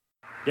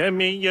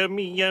Yummy,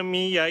 yummy,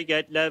 yummy, I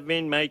got love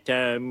in my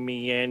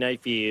tummy and I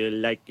feel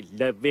like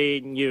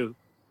loving you.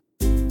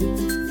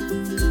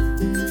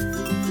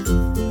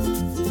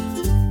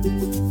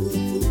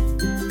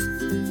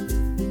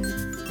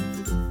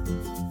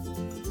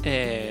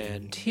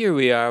 And here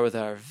we are with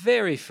our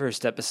very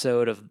first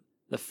episode of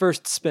the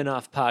first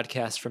spin-off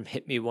podcast from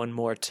Hit Me One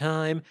More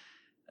Time,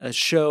 a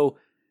show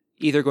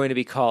either going to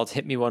be called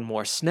Hit Me One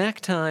More Snack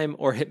Time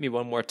or Hit Me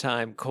One More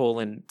Time,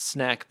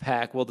 Snack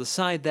Pack. We'll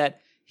decide that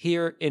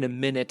here in a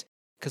minute,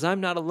 because I'm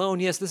not alone.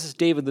 Yes, this is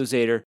David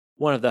Luzader,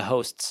 one of the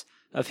hosts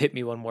of Hit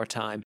Me One More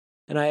Time.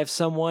 And I have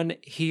someone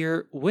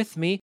here with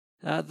me,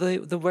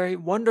 the very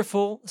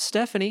wonderful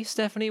Stephanie.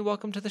 Stephanie,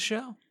 welcome to the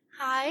show.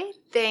 Hi,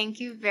 thank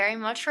you very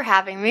much for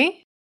having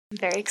me. I'm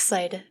very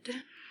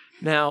excited.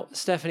 Now,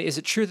 Stephanie, is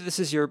it true that this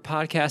is your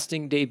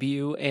podcasting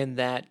debut and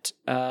that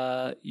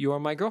you're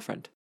my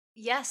girlfriend?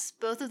 Yes,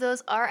 both of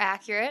those are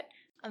accurate.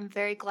 I'm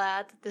very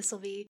glad that this will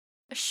be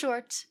a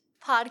short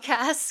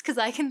podcast because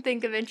I can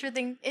think of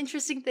interesting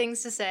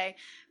things to say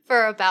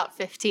for about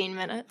 15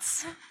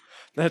 minutes.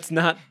 That's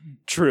not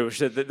true.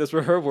 Those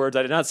were her words.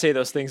 I did not say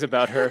those things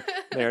about her.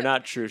 They are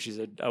not true. She's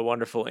a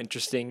wonderful,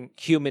 interesting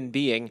human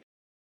being.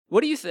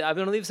 What do you think? I'm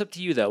going to leave this up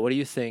to you, though. What do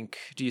you think?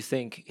 Do you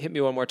think Hit Me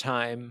One More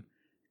Time,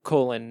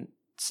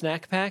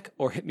 Snack Pack,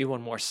 or Hit Me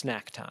One More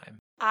Snack Time?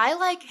 I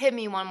like Hit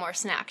Me One More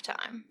Snack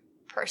Time,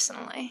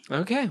 personally.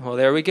 Okay, well,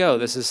 there we go.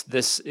 This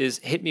is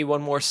Hit Me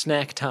One More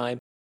Snack Time,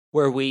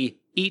 where we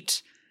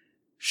eat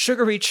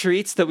sugary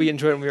treats that we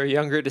enjoyed when we were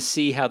younger to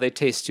see how they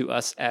taste to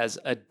us as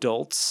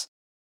adults.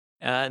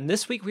 And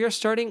this week we are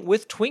starting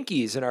with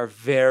Twinkies in our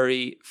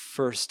very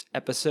first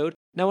episode.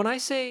 Now, when I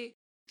say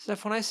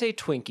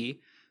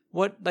Twinkie,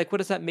 what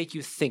does that make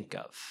you think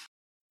of?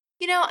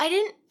 You know, I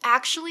didn't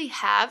actually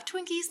have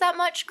Twinkies that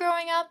much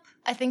growing up.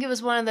 I think it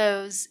was one of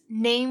those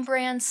name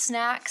brand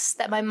snacks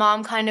that my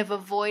mom kind of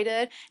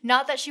avoided.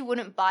 Not that she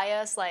wouldn't buy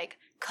us like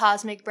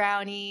cosmic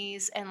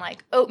brownies and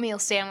like oatmeal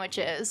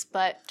sandwiches,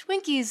 but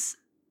Twinkies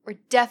were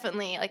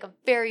definitely like a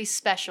very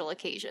special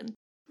occasion.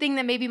 Thing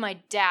that maybe my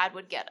dad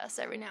would get us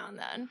every now and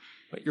then.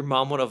 But your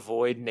mom would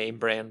avoid name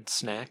brand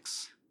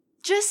snacks?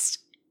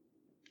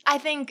 I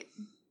think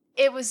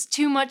it was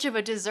too much of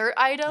a dessert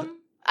item.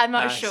 I'm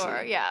not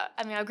sure. Yeah.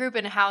 I mean, I grew up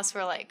in a house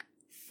where like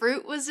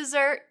fruit was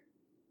dessert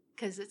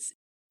because it's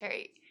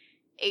very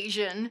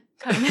Asian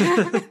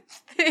kind of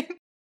thing.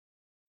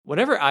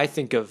 Whenever I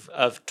think of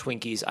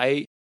Twinkies,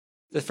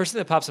 the first thing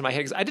that pops in my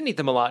head is I didn't eat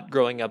them a lot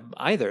growing up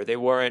either. They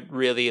weren't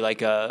really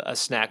like a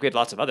snack. We had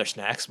lots of other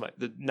snacks,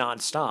 the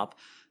nonstop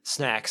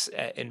snacks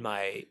in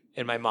my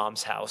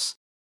mom's house.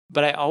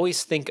 But I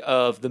always think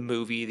of the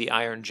movie The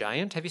Iron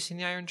Giant. Have you seen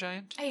The Iron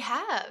Giant? I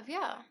have,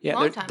 yeah. Yeah,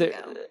 long time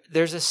ago.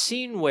 There's a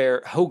scene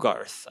where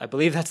Hogarth, I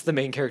believe that's the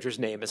main character's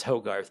name, is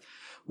Hogarth,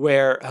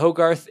 where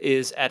Hogarth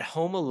is at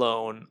home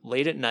alone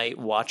late at night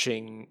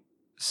watching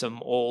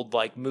some old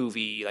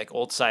movie,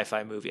 old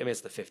sci-fi movie. I mean,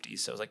 it's the 50s,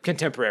 so it was like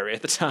contemporary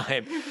at the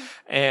time.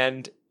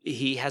 And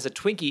he has a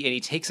Twinkie and he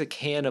takes a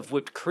can of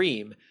whipped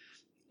cream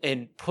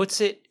and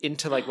puts it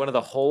into one of the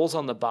holes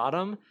on the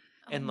bottom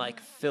and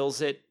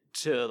fills it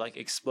to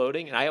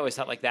exploding. And I always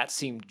thought that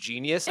seemed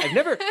genius.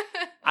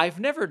 I've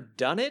never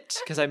done it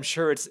because I'm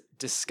sure it's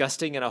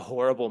disgusting and a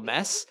horrible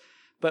mess.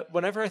 But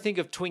whenever I think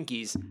of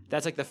Twinkies,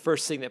 that's the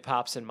first thing that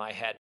pops in my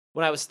head.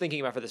 When I was thinking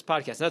about for this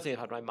podcast, another thing that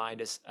popped in my mind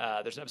is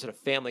there's an episode of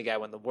Family Guy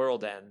when the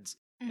world ends,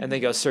 and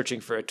they go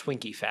searching for a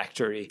Twinkie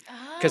factory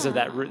because of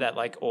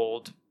that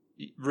old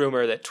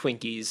rumor that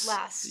Twinkies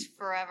last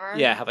forever.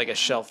 Yeah, have a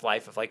shelf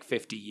life of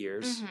 50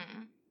 years,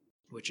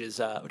 which is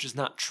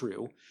not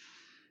true.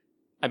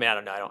 I mean, I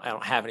don't know. I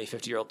don't have any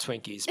 50-year-old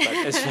Twinkies, but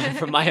as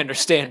from my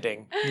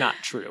understanding, not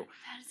true.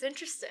 That is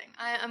interesting.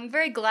 I'm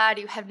very glad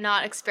you have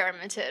not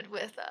experimented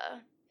with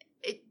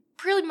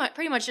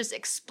pretty much just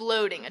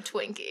exploding a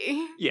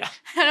Twinkie. Yeah.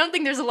 I don't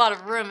think there's a lot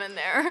of room in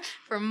there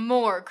for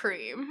more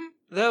cream.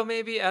 Though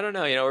maybe, I don't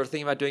know, we're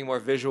thinking about doing more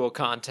visual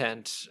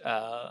content.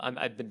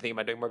 I've been thinking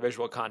about doing more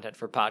visual content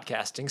for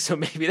podcasting, so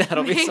maybe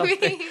that'll be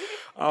something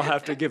I'll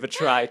have to give a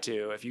try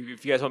to. If you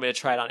guys want me to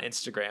try it on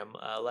Instagram,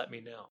 let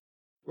me know.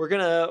 We're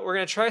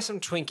gonna try some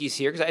Twinkies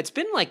here because it's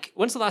been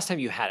when's the last time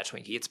you had a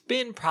Twinkie? It's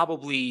been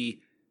probably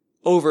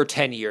over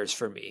 10 years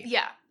for me.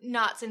 Yeah,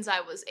 not since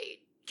I was a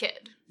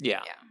kid.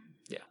 Yeah.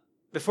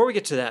 Before we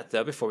get to that,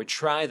 though, before we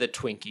try the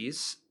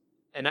Twinkies,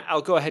 and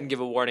I'll go ahead and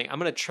give a warning. I'm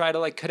gonna try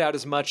to cut out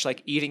as much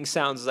eating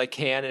sounds as I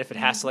can, and if it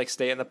has to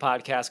stay in the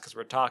podcast because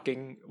we're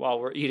talking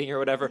while we're eating or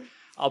whatever,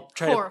 I'll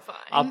try. Horrifying.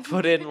 I'll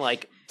put in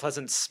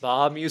pleasant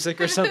spa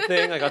music or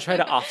something. I'll try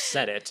to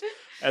offset it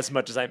as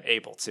much as I'm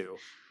able to.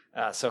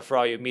 So for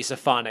all you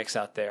misophonics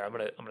out there, I'm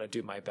gonna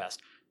do my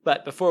best.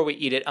 But before we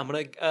eat it, I'm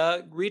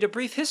gonna read a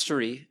brief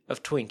history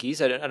of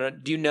Twinkies. I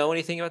don't. Do you know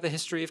anything about the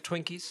history of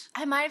Twinkies?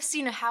 I might have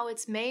seen a How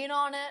It's Made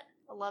on it.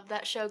 I love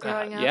that show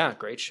growing up. Yeah,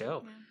 great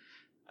show.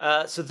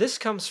 Yeah. So this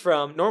comes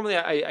from. Normally,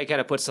 I kind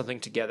of put something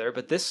together,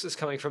 but this is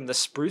coming from the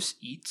Spruce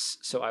Eats.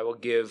 So I will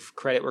give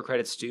credit where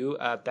credit's due.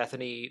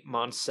 Bethany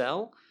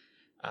Monsell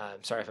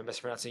I'm sorry if I'm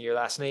mispronouncing your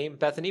last name,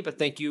 Bethany, but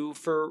thank you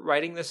for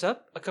writing this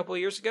up a couple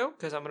of years ago,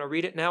 because I'm going to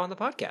read it now on the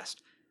podcast.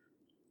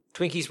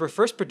 Twinkies were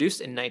first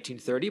produced in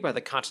 1930 by the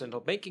Continental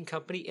Baking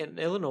Company in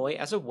Illinois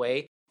as a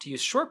way to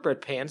use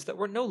shortbread pans that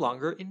were no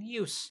longer in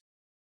use.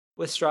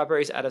 With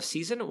strawberries out of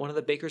season, one of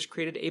the bakers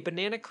created a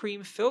banana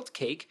cream-filled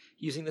cake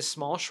using the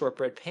small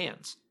shortbread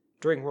pans.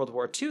 During World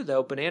War II,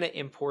 though, banana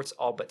imports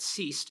all but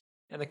ceased,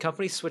 and the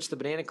company switched the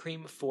banana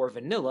cream for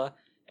vanilla,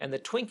 and the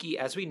Twinkie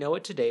as we know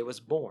it today was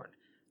born.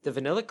 The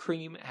vanilla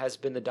cream has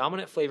been the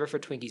dominant flavor for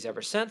Twinkies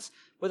ever since,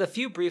 with a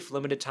few brief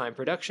limited-time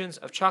productions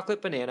of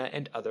chocolate, banana,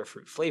 and other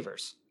fruit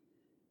flavors.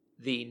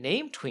 The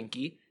name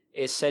Twinkie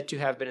is said to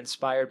have been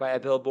inspired by a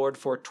billboard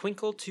for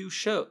Twinkle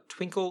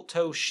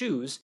Toe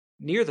shoes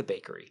near the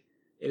bakery.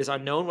 It is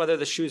unknown whether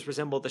the shoes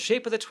resembled the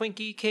shape of the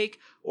Twinkie cake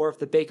or if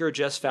the baker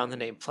just found the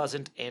name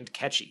pleasant and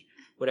catchy.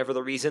 Whatever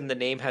the reason, the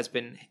name has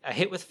been a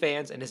hit with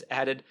fans and has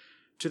added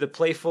to the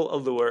playful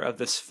allure of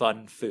this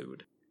fun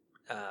food.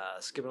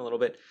 Skipping a little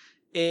bit.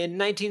 In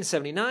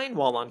 1979,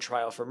 while on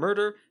trial for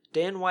murder,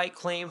 Dan White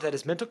claimed that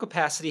his mental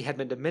capacity had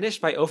been diminished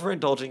by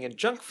overindulging in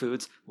junk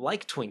foods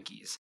like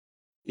Twinkies.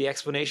 The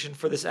explanation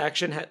for this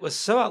action was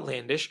so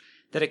outlandish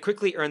that it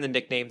quickly earned the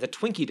nickname the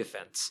Twinkie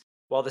defense.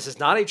 While this is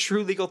not a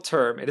true legal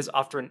term, it is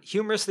often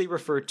humorously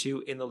referred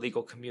to in the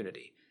legal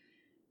community.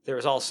 There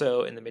was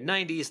also, in the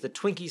mid-90s, the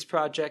Twinkies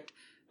Project,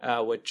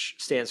 which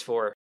stands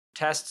for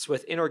Tests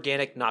with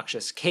Inorganic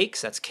Noxious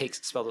Cakes, that's cakes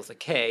spelled with a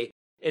K,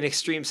 in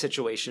extreme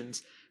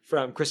situations,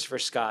 from Christopher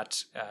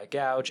Scott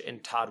Gouge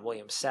and Todd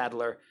Williams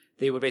Sadler.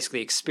 They would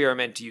basically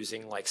experiment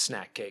using like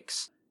snack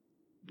cakes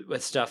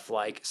with stuff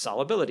like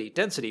solubility,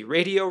 density,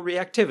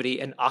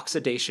 radioreactivity, and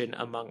oxidation,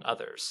 among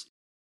others.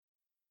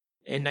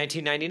 In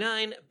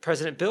 1999,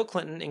 President Bill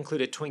Clinton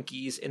included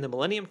Twinkies in the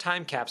Millennium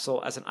Time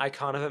Capsule as an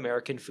icon of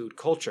American food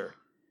culture.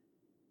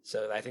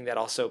 So I think that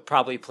also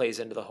probably plays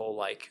into the whole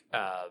like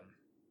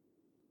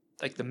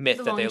the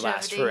myth that they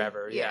last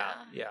forever. Yeah.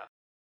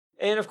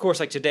 And of course,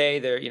 like today,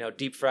 they're,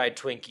 deep fried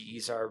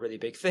Twinkies are a really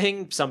big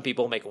thing. Some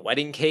people make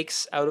wedding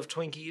cakes out of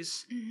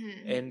Twinkies.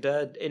 Mm-hmm.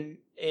 And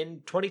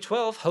in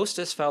 2012,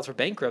 Hostess filed for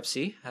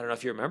bankruptcy. I don't know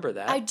if you remember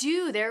that. I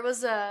do. There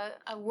was a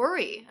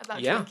worry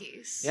about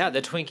Twinkies. Yeah,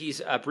 the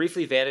Twinkies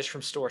briefly vanished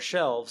from store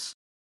shelves,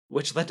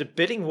 which led to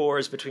bidding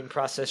wars between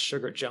processed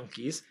sugar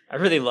junkies. I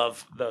really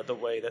love the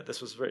way that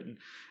this was written.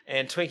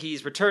 And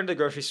Twinkies returned to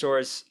grocery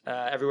stores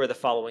everywhere the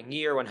following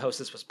year when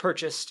Hostess was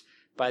purchased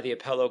by the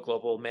Apollo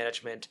Global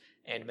Management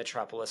and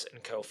Metropolis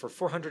 & Co. for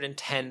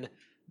 $410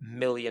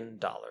 million.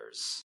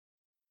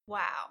 Wow.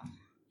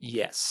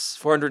 Yes,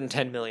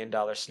 $410 million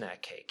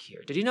snack cake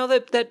here. Did you know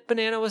that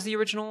banana was the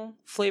original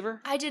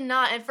flavor? I did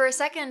not, and for a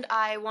second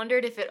I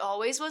wondered if it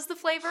always was the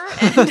flavor,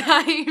 and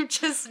I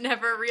just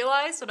never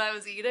realized what I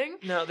was eating.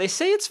 No, they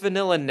say it's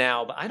vanilla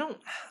now, but I don't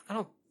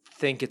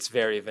think it's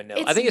very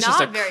vanilla. It's I think it's not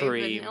just a very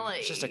cream. vanilla-y.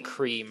 It's just a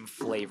cream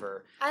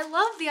flavor. I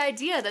love the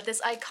idea that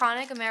this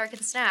iconic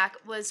American snack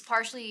was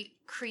partially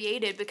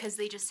created because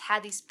they just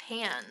had these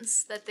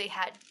pans that they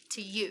had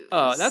to use.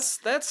 Oh,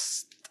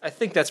 that's. I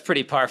think that's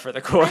pretty par for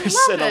the course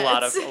in a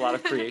lot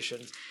of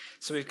creations.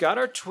 So we've got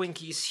our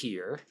Twinkies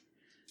here.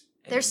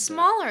 They're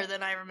smaller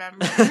than I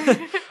remember.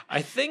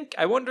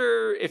 I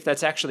wonder if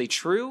that's actually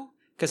true,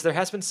 because there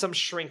has been some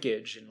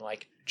shrinkage in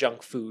like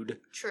junk food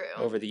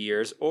over the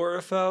years, or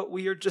if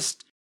we are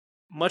just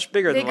much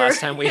bigger than the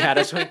last time we had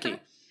a Twinkie.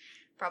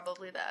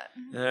 Probably that.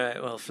 All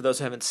right, well, for those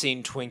who haven't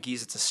seen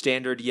Twinkies, it's a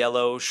standard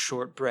yellow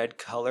shortbread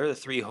color, the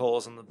 3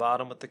 holes on the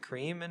bottom with the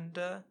cream, and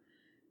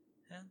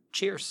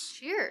cheers.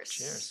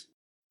 Cheers.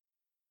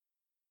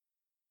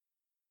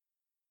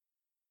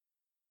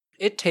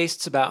 It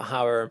tastes about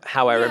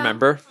how I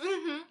remember.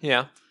 Mm-hmm.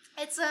 Yeah.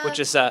 It's which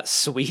is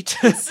sweet.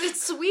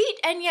 it's sweet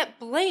and yet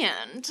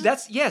bland.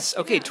 Yes.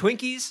 Okay, yeah.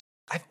 Twinkies,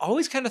 I've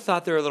always kind of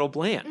thought they're a little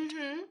bland.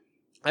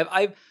 Mm-hmm.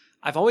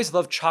 I've always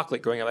loved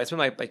chocolate growing up. It's been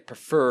my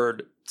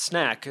preferred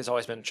snack has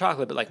always been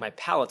chocolate, but like my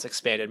palate's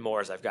expanded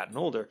more as I've gotten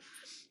older.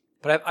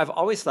 But I've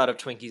always thought of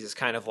Twinkies as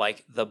kind of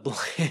like the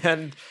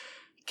bland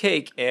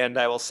cake, and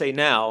I will say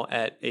now,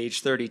 at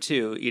age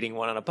 32, eating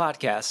one on a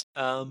podcast,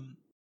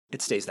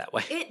 it stays that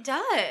way. It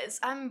does.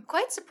 I'm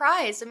quite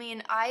surprised. I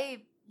mean,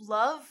 I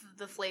love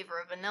the flavor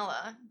of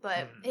vanilla,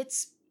 but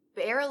it's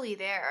barely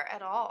there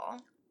at all.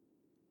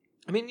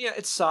 I mean, yeah,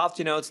 it's soft,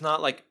 it's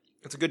not like,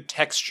 it's a good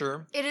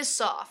texture. It is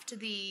soft,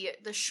 the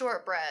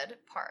shortbread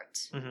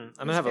part. Mm-hmm.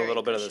 I'm going to have a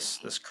little bit of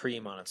this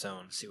cream on its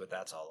own, see what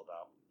that's all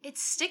about.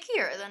 It's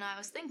stickier than I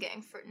was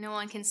thinking. No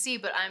one can see,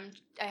 but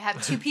I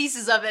have 2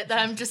 pieces of it that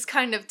I'm just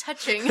kind of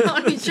touching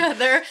on each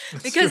other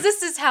because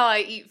this is how I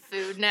eat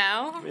food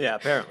now. Yeah,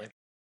 apparently.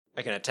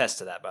 I can attest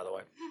to that, by the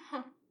way.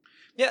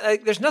 Yeah,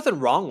 there's nothing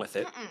wrong with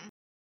it.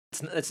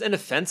 It's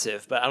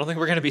inoffensive, but I don't think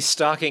we're going to be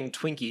stocking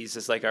Twinkies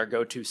as like our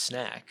go-to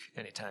snack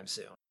anytime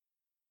soon.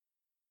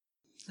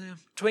 Yeah.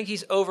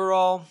 Twinkies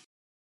overall,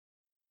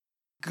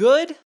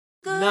 good,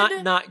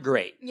 not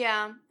great.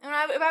 Yeah,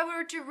 and if I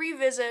were to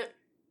revisit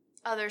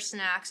other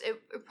snacks,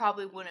 it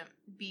probably wouldn't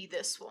be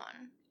this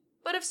one.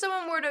 But if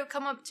someone were to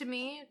come up to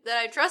me that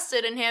I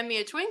trusted and hand me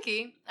a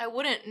Twinkie, I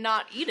wouldn't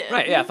not eat it.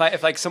 Right, yeah.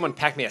 If like someone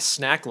packed me a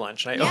snack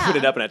lunch and I opened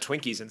it up and had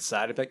Twinkies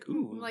inside, I'd be like,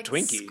 ooh, Like,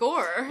 Twinkie.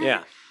 score.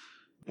 Yeah.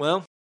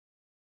 Well,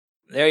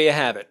 there you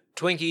have it.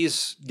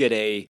 Twinkies get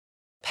a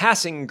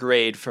passing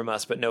grade from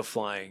us, but no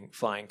flying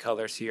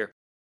colors here.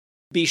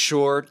 Be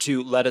sure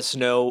to let us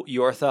know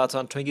your thoughts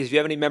on Twinkies. If you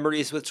have any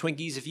memories with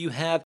Twinkies, if you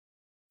have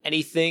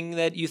anything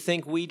that you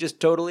think we just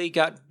totally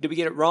did we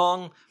get it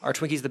wrong? Are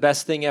Twinkies the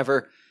best thing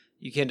ever?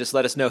 You can just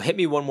let us know. Hit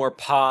me one more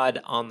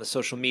pod on the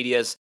social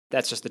medias.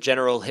 That's just the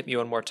general hit me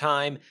one more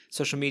time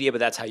social media, but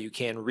that's how you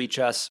can reach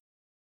us.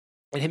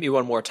 And hit me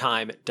one more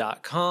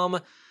time.com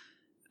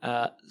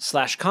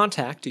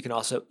 /contact. You can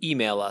also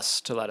email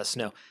us to let us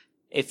know.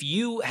 If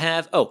you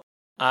have,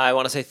 I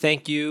want to say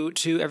thank you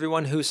to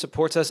everyone who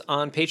supports us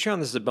on Patreon.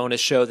 This is a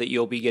bonus show that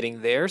you'll be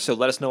getting there. So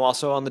let us know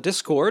also on the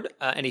Discord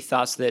any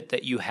thoughts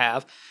that you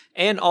have.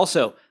 And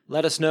also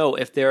let us know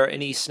if there are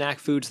any snack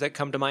foods that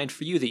come to mind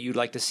for you that you'd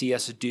like to see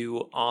us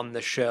do on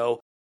the show.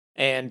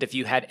 And if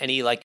you had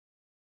any like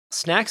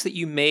snacks that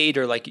you made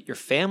or like your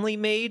family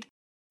made,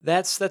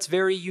 that's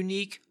very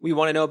unique. We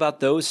want to know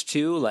about those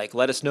too. Like,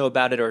 let us know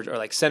about it, or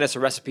like send us a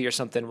recipe or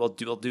something. We'll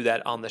do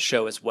that on the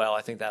show as well.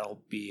 I think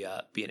that'll be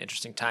an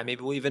interesting time.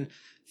 Maybe we'll even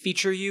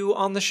feature you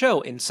on the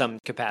show in some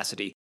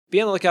capacity.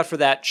 Be on the lookout for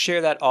that. Share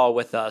that all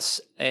with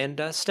us.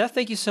 And Steph,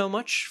 thank you so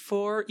much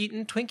for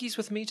eating Twinkies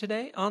with me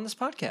today on this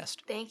podcast.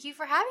 Thank you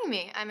for having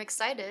me. I'm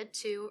excited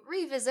to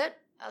revisit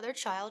other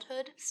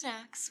childhood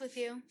snacks with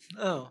you.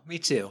 Oh, me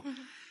too.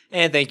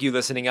 And thank you,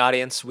 listening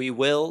audience. We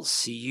will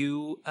see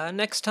you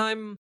next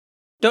time.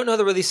 Don't know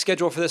the release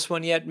schedule for this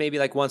one yet. Maybe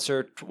like once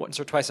or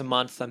twice a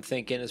month, I'm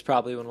thinking, is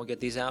probably when we'll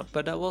get these out.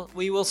 But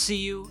we will see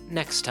you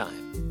next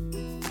time.